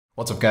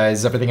What's up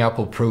guys, Everything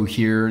Apple Pro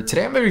here.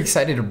 Today I'm very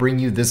excited to bring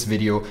you this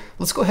video.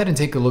 Let's go ahead and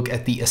take a look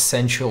at the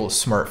Essential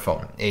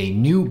smartphone, a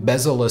new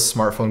bezel-less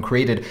smartphone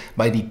created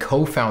by the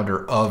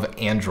co-founder of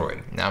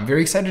Android. Now I'm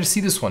very excited to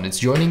see this one. It's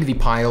joining the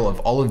pile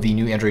of all of the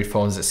new Android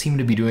phones that seem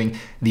to be doing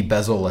the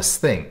bezel-less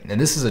thing. And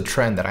this is a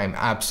trend that I'm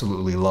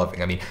absolutely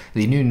loving. I mean,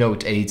 the new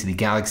Note 8, the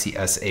Galaxy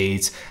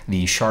S8,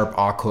 the Sharp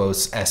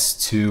Oculus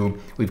S2,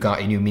 we've got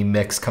a new Mi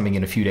Mix coming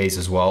in a few days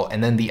as well,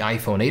 and then the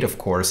iPhone 8 of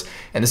course,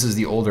 and this is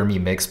the older Mi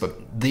Mix, but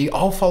they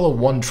all follow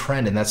one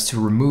trend, and that's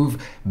to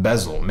remove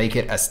bezel, make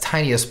it as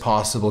tiny as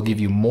possible, give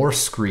you more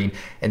screen,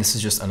 and this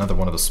is just another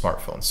one of the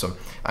smartphones. So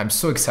I'm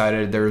so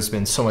excited. There's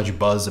been so much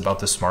buzz about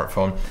this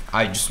smartphone.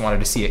 I just wanted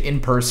to see it in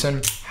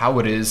person, how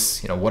it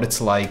is, what it's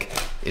like.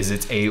 Is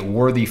it a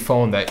worthy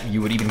phone that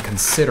you would even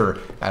consider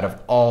out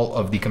of all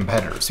of the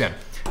competitors? Yeah.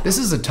 This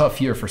is a tough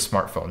year for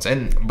smartphones.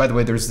 And by the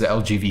way, there's the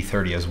LG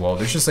V30 as well.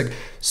 There's just like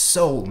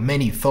so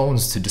many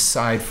phones to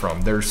decide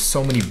from. There's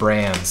so many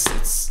brands.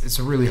 It's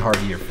a really hard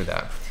year for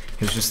that.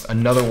 Here's just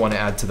another one to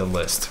add to the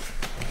list.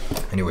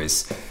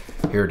 Anyways,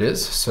 here it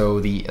is. So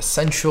the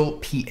Essential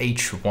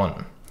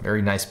PH1,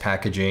 very nice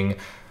packaging,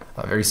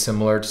 very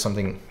similar to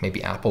something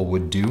maybe Apple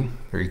would do.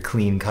 Very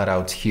clean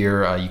cutout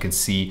here. You can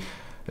see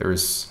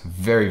there's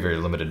very, very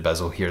limited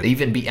bezel here. They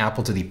even beat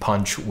Apple to the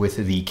punch with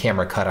the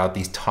camera cutout,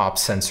 the top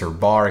sensor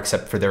bar,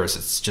 except for theirs,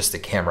 it's just a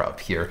camera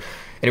up here.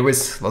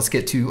 Anyways, let's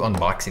get to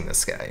unboxing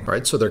this guy. All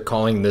right, so they're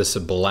calling this a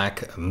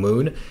Black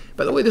Moon.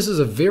 By the way, this is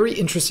a very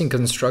interesting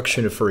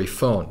construction for a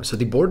phone. So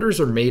the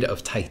borders are made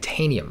of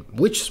titanium.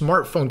 Which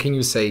smartphone can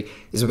you say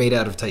is made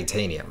out of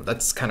titanium?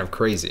 That's kind of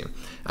crazy.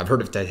 I've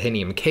heard of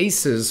titanium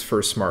cases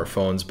for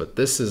smartphones, but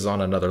this is on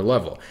another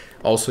level.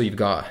 Also, you've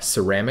got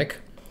ceramic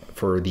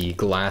for the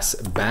glass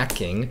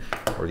backing,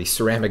 or the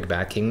ceramic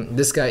backing.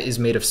 This guy is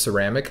made of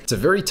ceramic. It's a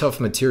very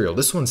tough material.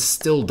 This one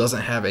still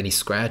doesn't have any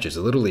scratches.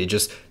 Literally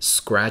just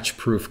scratch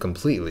proof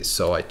completely.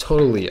 So I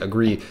totally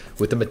agree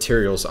with the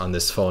materials on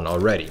this phone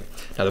already.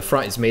 Now the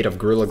front is made of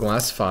Gorilla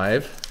Glass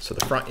 5. So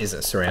the front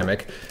isn't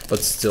ceramic, but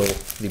still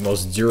the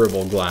most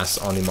durable glass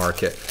on the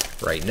market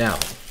right now.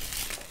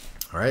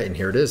 All right, and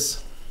here it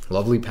is.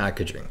 Lovely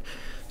packaging.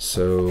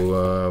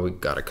 So we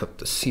gotta cut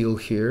the seal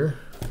here.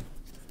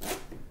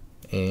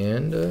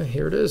 And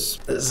here it is.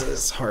 This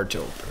is hard to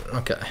open.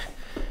 Okay,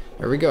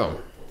 here we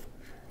go.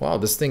 Wow,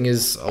 this thing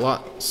is a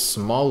lot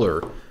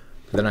smaller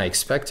than I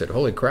expected.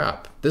 Holy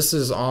crap. This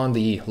is on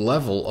the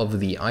level of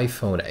the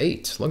iPhone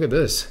 8. Look at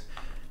this.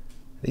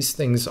 These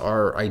things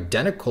are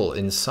identical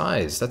in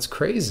size. That's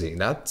crazy.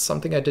 That's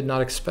something I did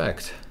not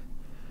expect.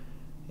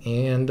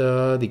 And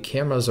the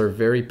cameras are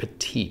very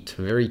petite,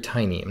 very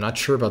tiny. I'm not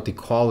sure about the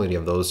quality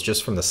of those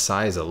just from the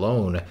size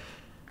alone.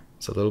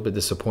 It's a little bit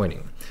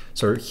disappointing.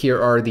 So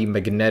here are the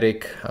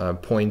magnetic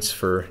points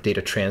for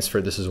data transfer.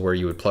 This is where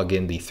you would plug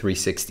in the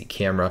 360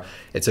 camera.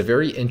 It's a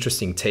very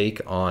interesting take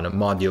on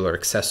modular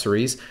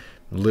accessories,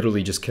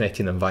 literally just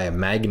connecting them via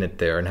magnet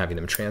there and having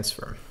them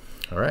transfer.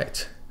 All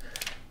right,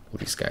 pull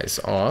these guys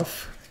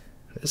off.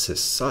 This is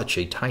such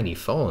a tiny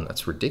phone.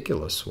 That's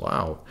ridiculous.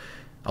 Wow.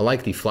 I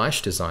like the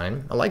flash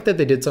design. I like that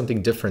they did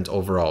something different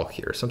overall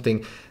here,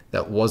 something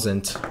that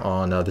wasn't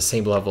on the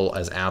same level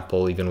as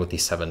Apple, even with the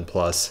 7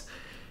 Plus.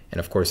 And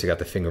of course, you got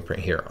the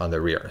fingerprint here on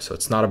the rear. So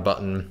it's not a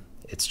button,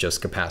 it's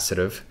just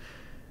capacitive.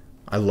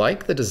 I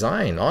like the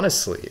design,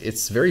 honestly.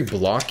 It's very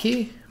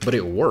blocky, but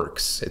it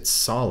works. It's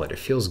solid, it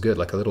feels good,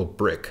 like a little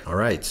brick. All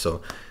right,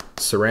 so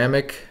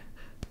ceramic,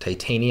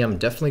 titanium,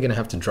 definitely gonna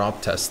have to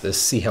drop test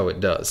this, see how it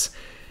does.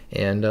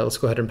 And let's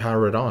go ahead and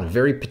power it on.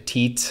 Very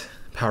petite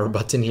power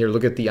button here.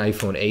 Look at the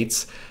iPhone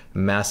 8's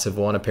massive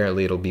one.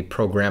 Apparently it'll be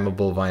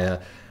programmable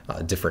via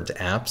different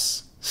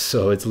apps.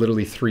 So it's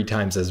literally 3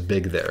 times as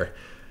big there.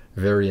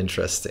 Very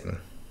interesting.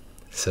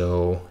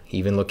 So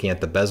even looking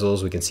at the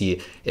bezels, we can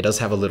see it does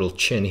have a little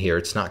chin here.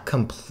 It's not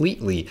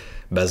completely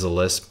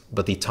bezel-less,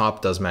 but the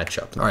top does match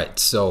up. All right,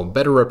 so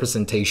better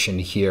representation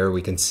here.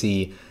 We can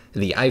see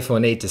the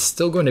iPhone 8 is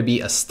still going to be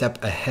a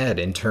step ahead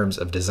in terms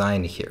of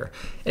design here.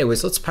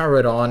 Anyways, let's power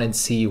it on and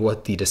see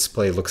what the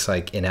display looks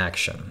like in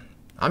action.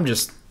 I'm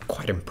just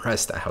quite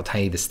impressed at how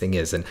tiny this thing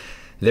is. And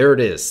there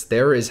it is.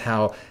 There is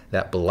how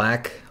that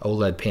black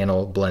OLED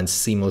panel blends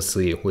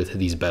seamlessly with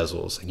these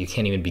bezels. You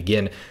can't even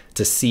begin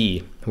to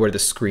see where the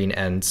screen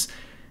ends.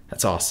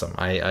 That's awesome.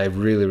 I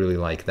really, really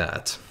like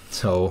that.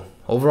 So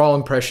overall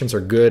impressions are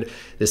good.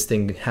 This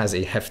thing has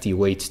a hefty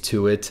weight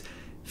to it.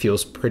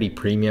 Feels pretty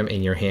premium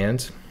in your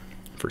hand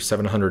for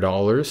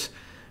 $700.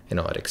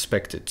 I'd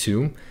expect it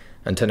to.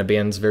 Antenna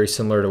band's very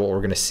similar to what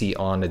we're gonna see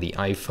on the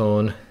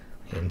iPhone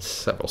in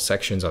several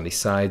sections on the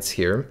sides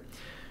here.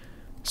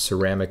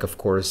 Ceramic, of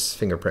course,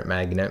 fingerprint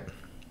magnet.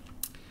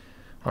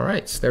 All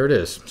right, so there it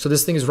is. So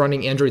this thing is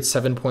running Android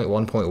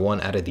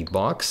 7.1.1 out of the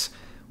box,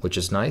 which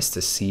is nice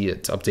to see.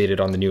 It's updated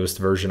on the newest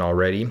version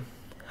already.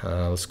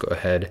 Let's go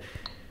ahead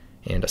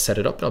and set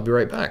it up, and I'll be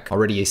right back.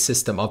 Already a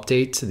system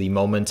update the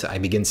moment I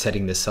begin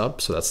setting this up,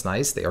 so that's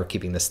nice. They are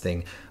keeping this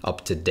thing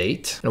up to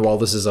date. And while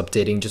this is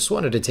updating, just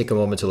wanted to take a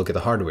moment to look at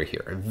the hardware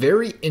here. A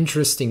very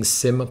interesting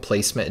SIM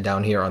placement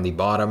down here on the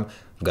bottom.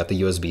 We've got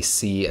the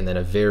USB-C and then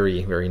a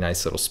very, very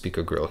nice little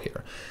speaker grill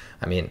here.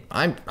 I mean,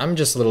 I'm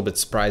just a little bit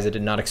surprised. I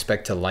did not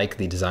expect to like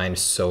the design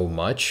so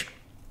much.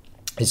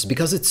 It's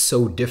because it's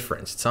so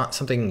different. It's not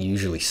something you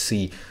usually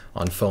see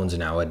on phones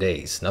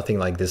nowadays. Nothing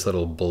like this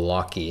little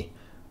blocky,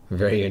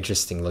 very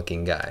interesting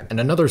looking guy. And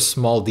another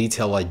small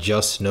detail I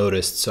just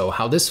noticed, so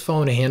how this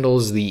phone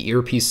handles the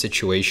earpiece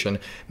situation.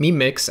 Mi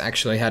Mix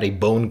actually had a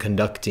bone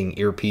conducting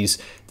earpiece.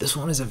 This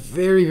one is a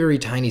very, very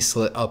tiny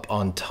slit up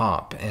on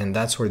top, and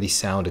that's where the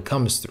sound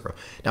comes through.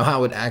 Now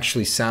how it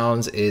actually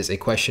sounds is a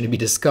question to be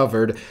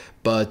discovered,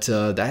 but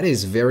that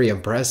is very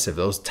impressive,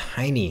 those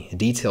tiny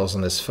details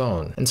on this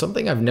phone. And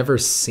something I've never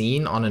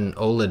seen on an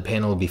OLED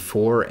panel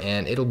before,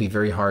 and it'll be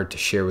very hard to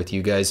share with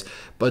you guys,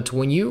 but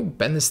when you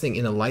bend this thing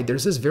in the light,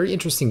 there's this very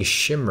interesting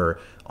shimmer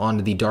on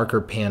the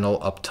darker panel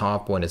up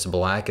top when it's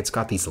black. It's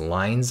got these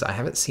lines I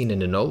haven't seen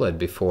in an OLED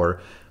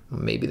before.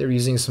 Maybe they're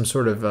using some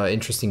sort of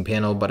interesting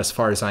panel, but as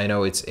far as I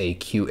know, it's a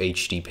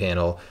QHD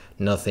panel.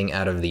 Nothing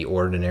out of the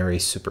ordinary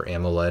Super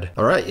AMOLED.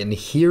 All right, and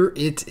here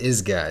it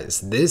is, guys.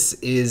 This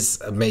is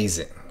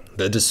amazing.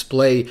 The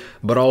display,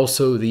 but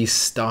also the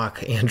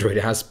stock Android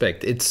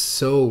aspect. It's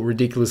so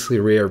ridiculously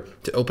rare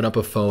to open up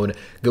a phone,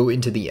 go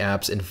into the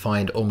apps, and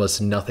find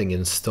almost nothing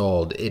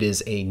installed. It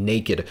is a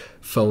naked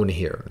phone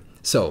here.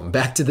 So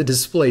back to the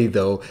display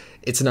though,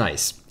 it's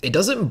nice. It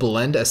doesn't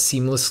blend as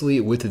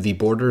seamlessly with the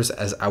borders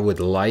as I would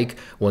like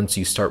once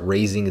you start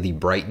raising the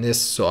brightness,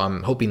 so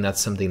I'm hoping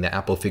that's something that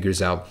Apple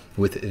figures out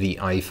with the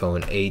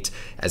iPhone 8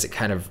 as it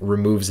kind of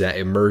removes that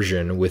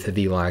immersion with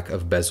the lack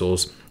of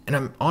bezels. And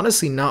I'm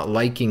honestly not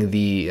liking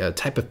the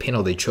type of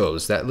panel they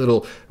chose, that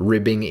little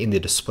ribbing in the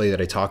display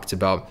that I talked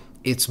about.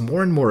 It's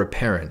more and more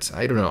apparent.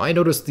 I don't know. I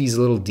noticed these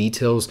little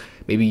details.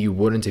 Maybe you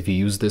wouldn't if you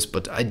use this,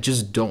 but I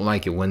just don't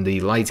like it when the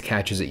light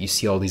catches it. You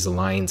see all these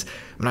lines.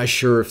 I'm not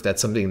sure if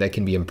that's something that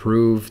can be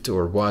improved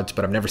or what,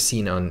 but I've never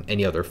seen on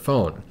any other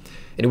phone.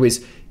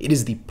 Anyways, it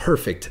is the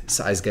perfect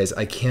size, guys.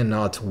 I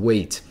cannot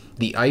wait.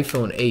 The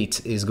iPhone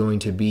 8 is going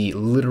to be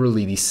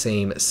literally the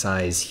same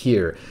size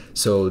here.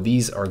 So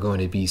these are going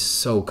to be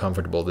so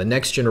comfortable. The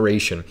next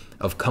generation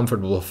of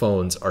comfortable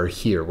phones are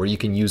here, where you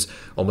can use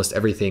almost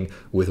everything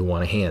with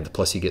one hand.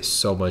 Plus you get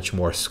so much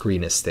more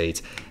screen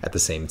estate at the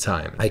same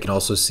time. I can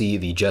also see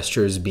the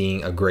gestures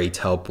being a great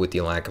help with the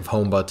lack of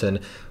home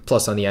button.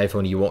 Plus on the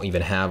iPhone, you won't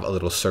even have a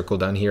little circle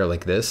down here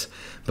like this.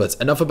 But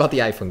enough about the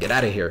iPhone, get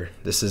out of here.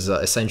 This is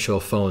essential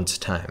phones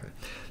time.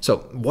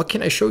 So what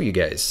can I show you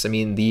guys? I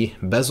mean, the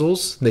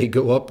bezels, they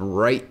go up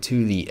right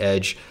to the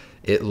edge.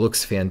 It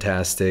looks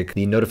fantastic.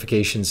 The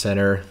notification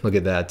center, look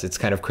at that. It's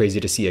kind of crazy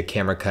to see a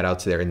camera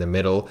cutout there in the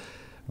middle,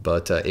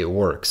 but it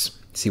works.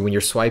 See, when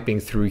you're swiping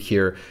through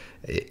here,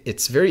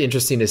 it's very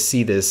interesting to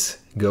see this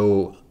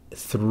go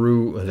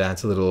through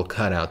that little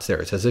cutout there.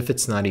 It's as if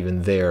it's not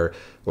even there,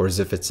 or as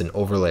if it's an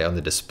overlay on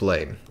the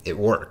display. It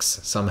works.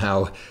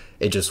 Somehow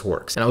it just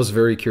works. And I was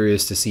very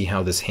curious to see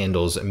how this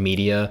handles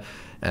media,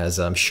 as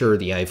I'm sure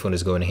the iPhone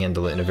is going to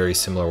handle it in a very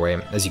similar way.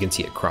 As you can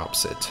see, it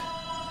crops it.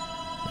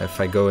 If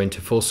I go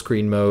into full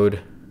screen mode,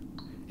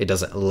 it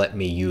doesn't let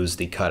me use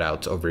the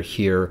cutout over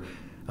here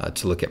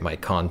to look at my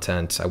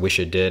content. I wish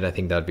it did. I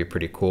think that'd be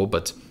pretty cool,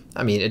 but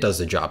I mean, it does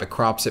the job. It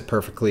crops it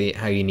perfectly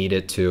how you need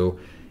it to,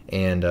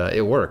 and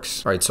it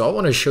works. All right, so I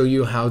want to show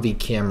you how the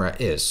camera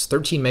is.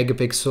 13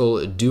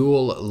 megapixel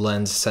dual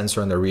lens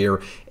sensor on the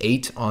rear,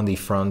 8 on the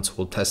front.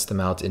 We'll test them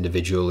out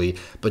individually,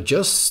 but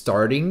just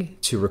starting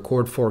to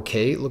record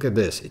 4K, look at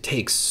this. It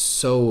takes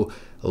so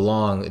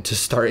long to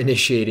start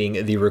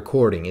initiating the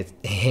recording. It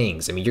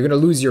hangs. I mean, you're gonna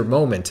lose your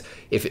moment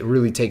if it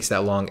really takes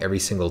that long every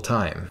single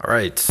time. All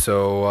right,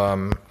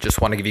 so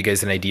just want to give you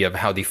guys an idea of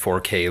how the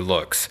 4K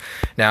looks.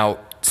 Now,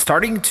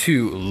 starting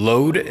to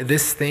load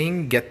this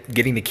thing,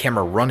 getting the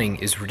camera running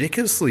is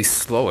ridiculously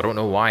slow. I don't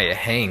know why. It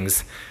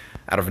hangs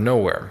out of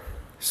nowhere.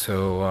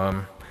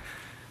 So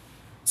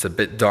it's a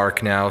bit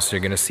dark now, so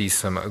you're gonna see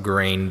some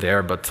grain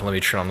there, but let me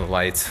turn on the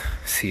lights,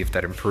 see if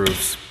that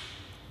improves.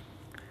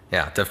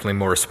 Yeah, definitely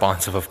more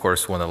responsive, of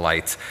course, when the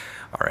lights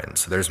are in.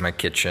 So there's my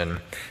kitchen.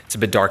 It's a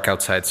bit dark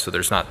outside, so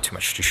there's not too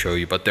much to show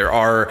you, but there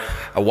are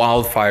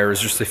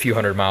wildfires just a few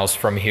hundred miles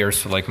from here,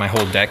 so like my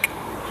whole deck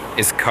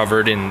is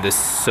covered in this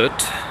soot.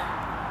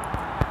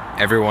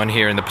 Everyone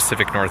here in the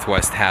Pacific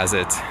Northwest has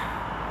it.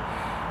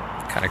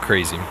 Kind of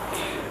crazy.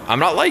 I'm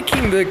not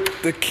liking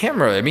the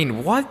camera. I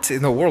mean, what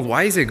in the world?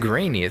 Why is it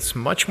grainy? It's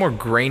much more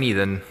grainy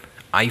than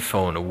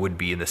iPhone would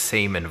be in the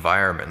same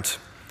environment.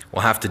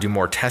 We'll have to do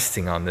more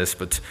testing on this,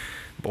 but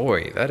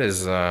boy, that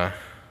is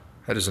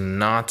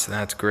not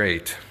that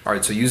great. All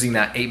right, so using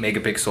that 8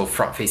 megapixel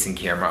front-facing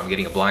camera, I'm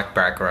getting a black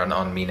background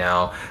on me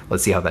now.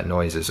 Let's see how that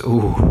noise is.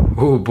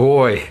 Ooh,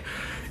 boy,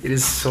 it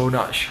is so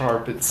not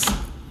sharp. It's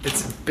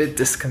a bit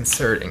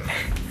disconcerting.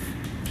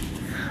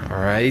 All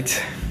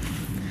right,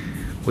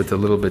 with a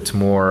little bit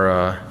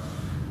more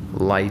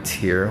light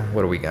here,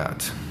 what do we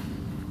got?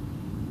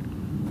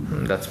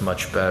 That's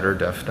much better,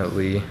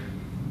 definitely.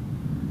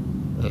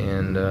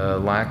 And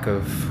lack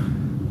of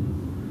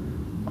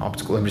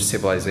optical image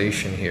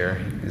stabilization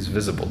here is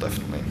visible,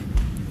 definitely.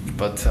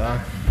 But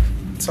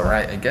it's all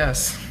right, I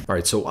guess. All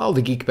right, so while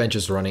the Geekbench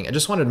is running, I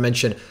just wanted to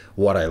mention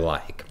what I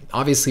like.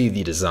 Obviously,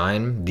 the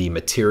design, the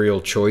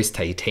material choice,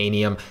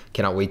 titanium.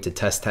 Cannot wait to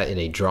test that in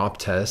a drop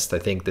test. I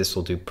think this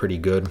will do pretty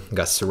good.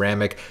 Got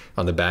ceramic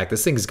on the back.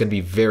 This thing is going to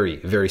be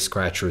very, very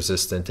scratch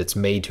resistant. It's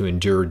made to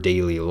endure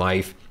daily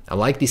life. I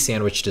like the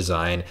sandwich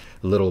design,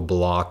 little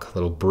block,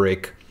 little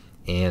brick.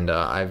 And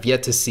I've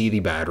yet to see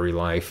the battery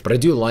life, but I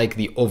do like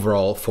the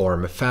overall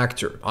form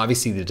factor.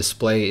 Obviously, the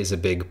display is a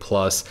big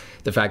plus.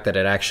 The fact that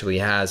it actually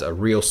has a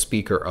real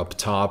speaker up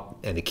top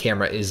and the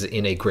camera is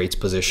in a great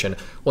position.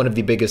 One of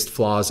the biggest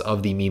flaws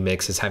of the Mi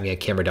Mix is having a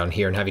camera down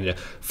here and having to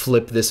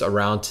flip this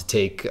around to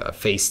take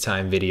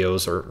FaceTime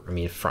videos, or I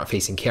mean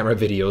front-facing camera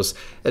videos.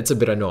 It's a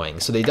bit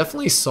annoying. So they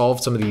definitely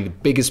solved some of the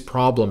biggest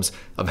problems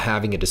of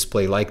having a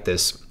display like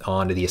this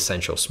on the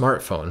Essential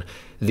smartphone.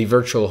 The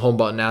virtual home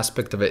button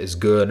aspect of it is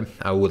good.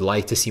 I would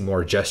like to see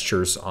more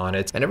gestures on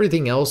it, and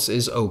everything else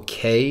is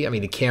okay. I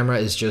mean, the camera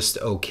is just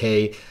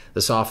okay.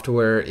 The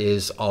software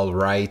is all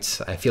right.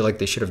 I feel like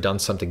they should have done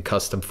something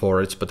custom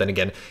for it, but then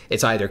again,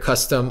 it's either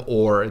custom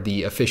or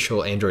the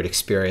official Android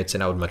experience,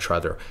 and I would much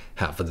rather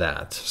have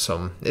that.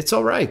 So it's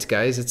all right,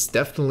 guys. It's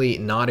definitely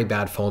not a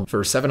bad phone.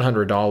 For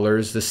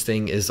 $700, this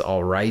thing is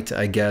all right,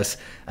 I guess.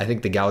 I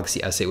think the Galaxy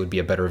S8 would be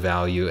a better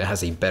value. It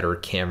has a better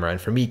camera,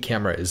 and for me,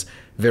 camera is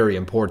very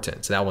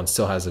important. That one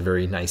still has a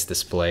very nice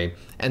display,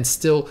 and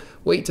still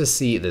wait to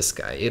see this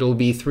guy. It'll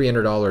be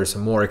 $300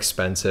 more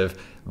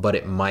expensive, but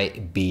it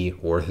might be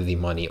worth the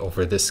money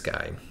over this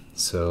guy.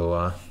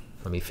 So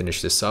let me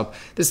finish this up.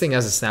 This thing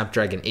has a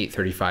Snapdragon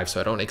 835, so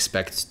I don't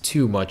expect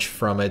too much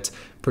from it.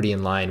 Pretty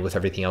in line with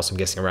everything else. I'm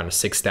guessing around a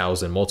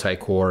 6,000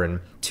 multi-core and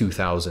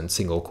 2,000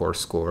 single-core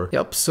score.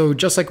 Yep, so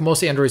just like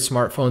most Android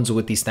smartphones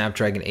with the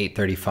Snapdragon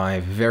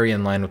 835, very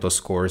in line with those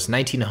scores.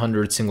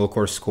 1,900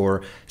 single-core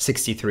score,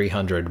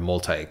 6,300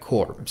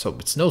 multi-core. So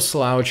it's no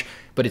slouch,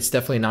 but it's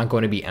definitely not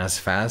going to be as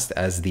fast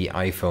as the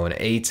iPhone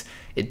 8.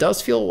 It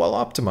does feel well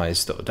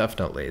optimized though,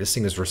 definitely. This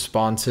thing is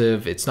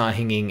responsive. It's not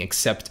hanging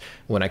except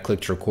when I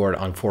click to record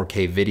on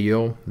 4K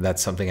video.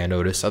 That's something I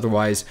noticed.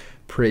 Otherwise,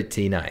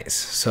 pretty nice.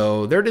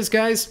 So there it is,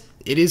 guys.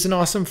 It is an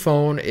awesome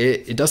phone.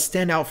 It does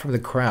stand out from the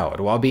crowd.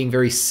 While being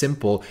very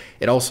simple,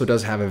 it also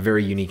does have a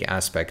very unique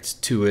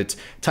aspect to it.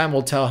 Time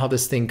will tell how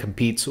this thing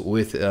competes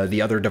with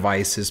the other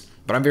devices,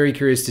 but I'm very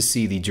curious to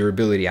see the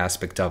durability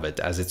aspect of it,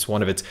 as it's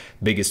one of its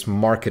biggest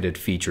marketed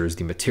features,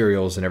 the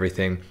materials and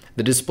everything.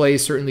 The display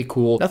is certainly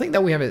cool. Nothing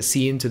that we haven't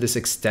seen to this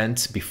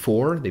extent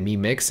before, the Mi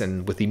Mix,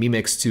 and with the Mi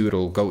Mix 2,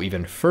 it'll go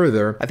even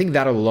further. I think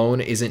that alone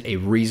isn't a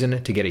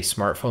reason to get a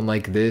smartphone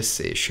like this.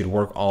 It should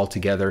work all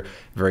together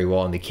very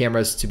well, and the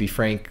cameras, to be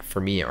frank,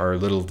 for me, are a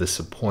little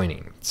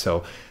disappointing.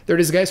 So there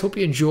it is, guys. Hope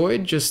you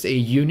enjoyed. Just a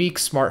unique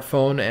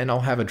smartphone, and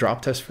I'll have a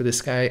drop test for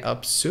this guy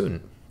up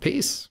soon. Peace.